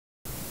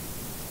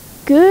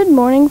Good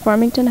morning,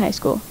 Farmington High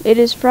School. It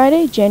is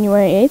Friday,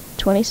 January 8th,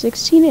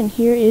 2016, and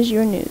here is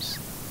your news.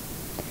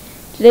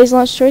 Today's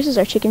lunch choices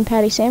are chicken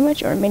patty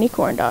sandwich or mini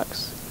corn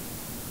dogs.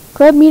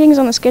 Club meetings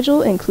on the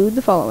schedule include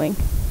the following.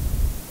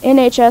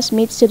 NHS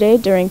meets today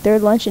during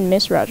third lunch in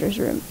Miss Rogers'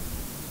 room.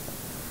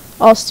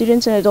 All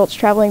students and adults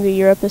traveling to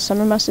Europe this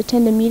summer must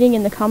attend a meeting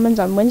in the Commons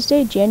on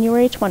Wednesday,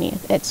 January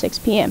 20th at 6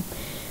 p.m.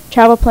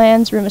 Travel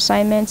plans, room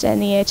assignments,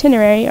 and the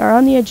itinerary are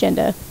on the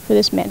agenda for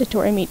this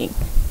mandatory meeting.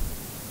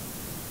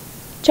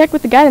 Check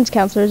with the guidance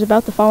counselors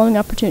about the following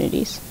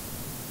opportunities.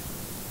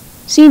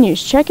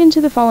 Seniors, check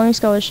into the following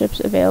scholarships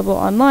available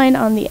online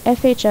on the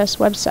FHS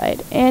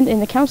website and in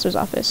the counselor's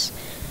office.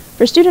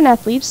 For student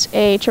athletes,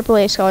 a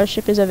AAA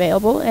scholarship is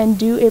available and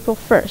due April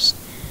 1st.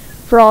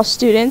 For all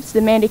students,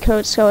 the Mandy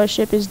Coates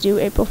Scholarship is due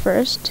April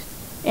 1st,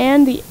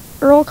 and the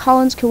Earl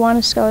Collins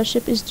Kiwanis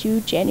Scholarship is due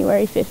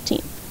January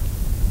 15th.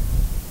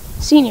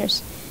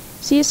 Seniors,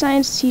 see a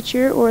science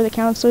teacher or the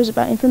counselors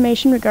about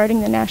information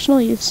regarding the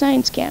National Youth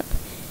Science Camp.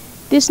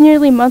 This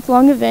nearly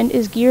month-long event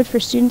is geared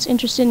for students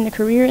interested in a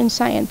career in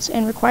science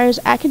and requires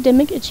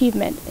academic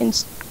achievement in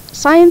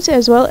science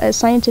as well as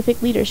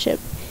scientific leadership.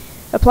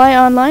 Apply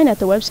online at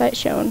the website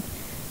shown.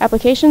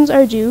 Applications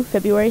are due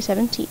February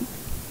 17th.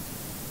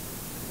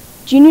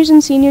 Juniors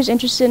and seniors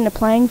interested in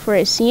applying for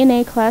a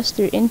CNA class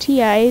through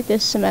NTI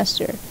this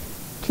semester,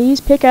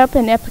 please pick up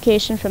an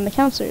application from the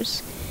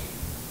counselors.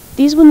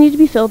 These will need to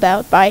be filled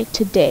out by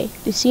today.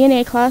 The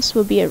CNA class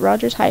will be at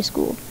Rogers High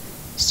School.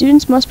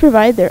 Students must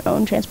provide their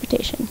own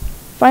transportation.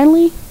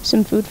 Finally,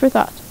 some food for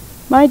thought.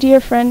 My dear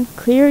friend,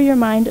 clear your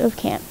mind of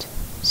cant.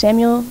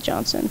 Samuel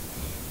Johnson.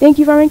 Thank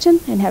you, Farmington,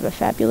 and have a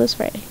fabulous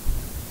Friday.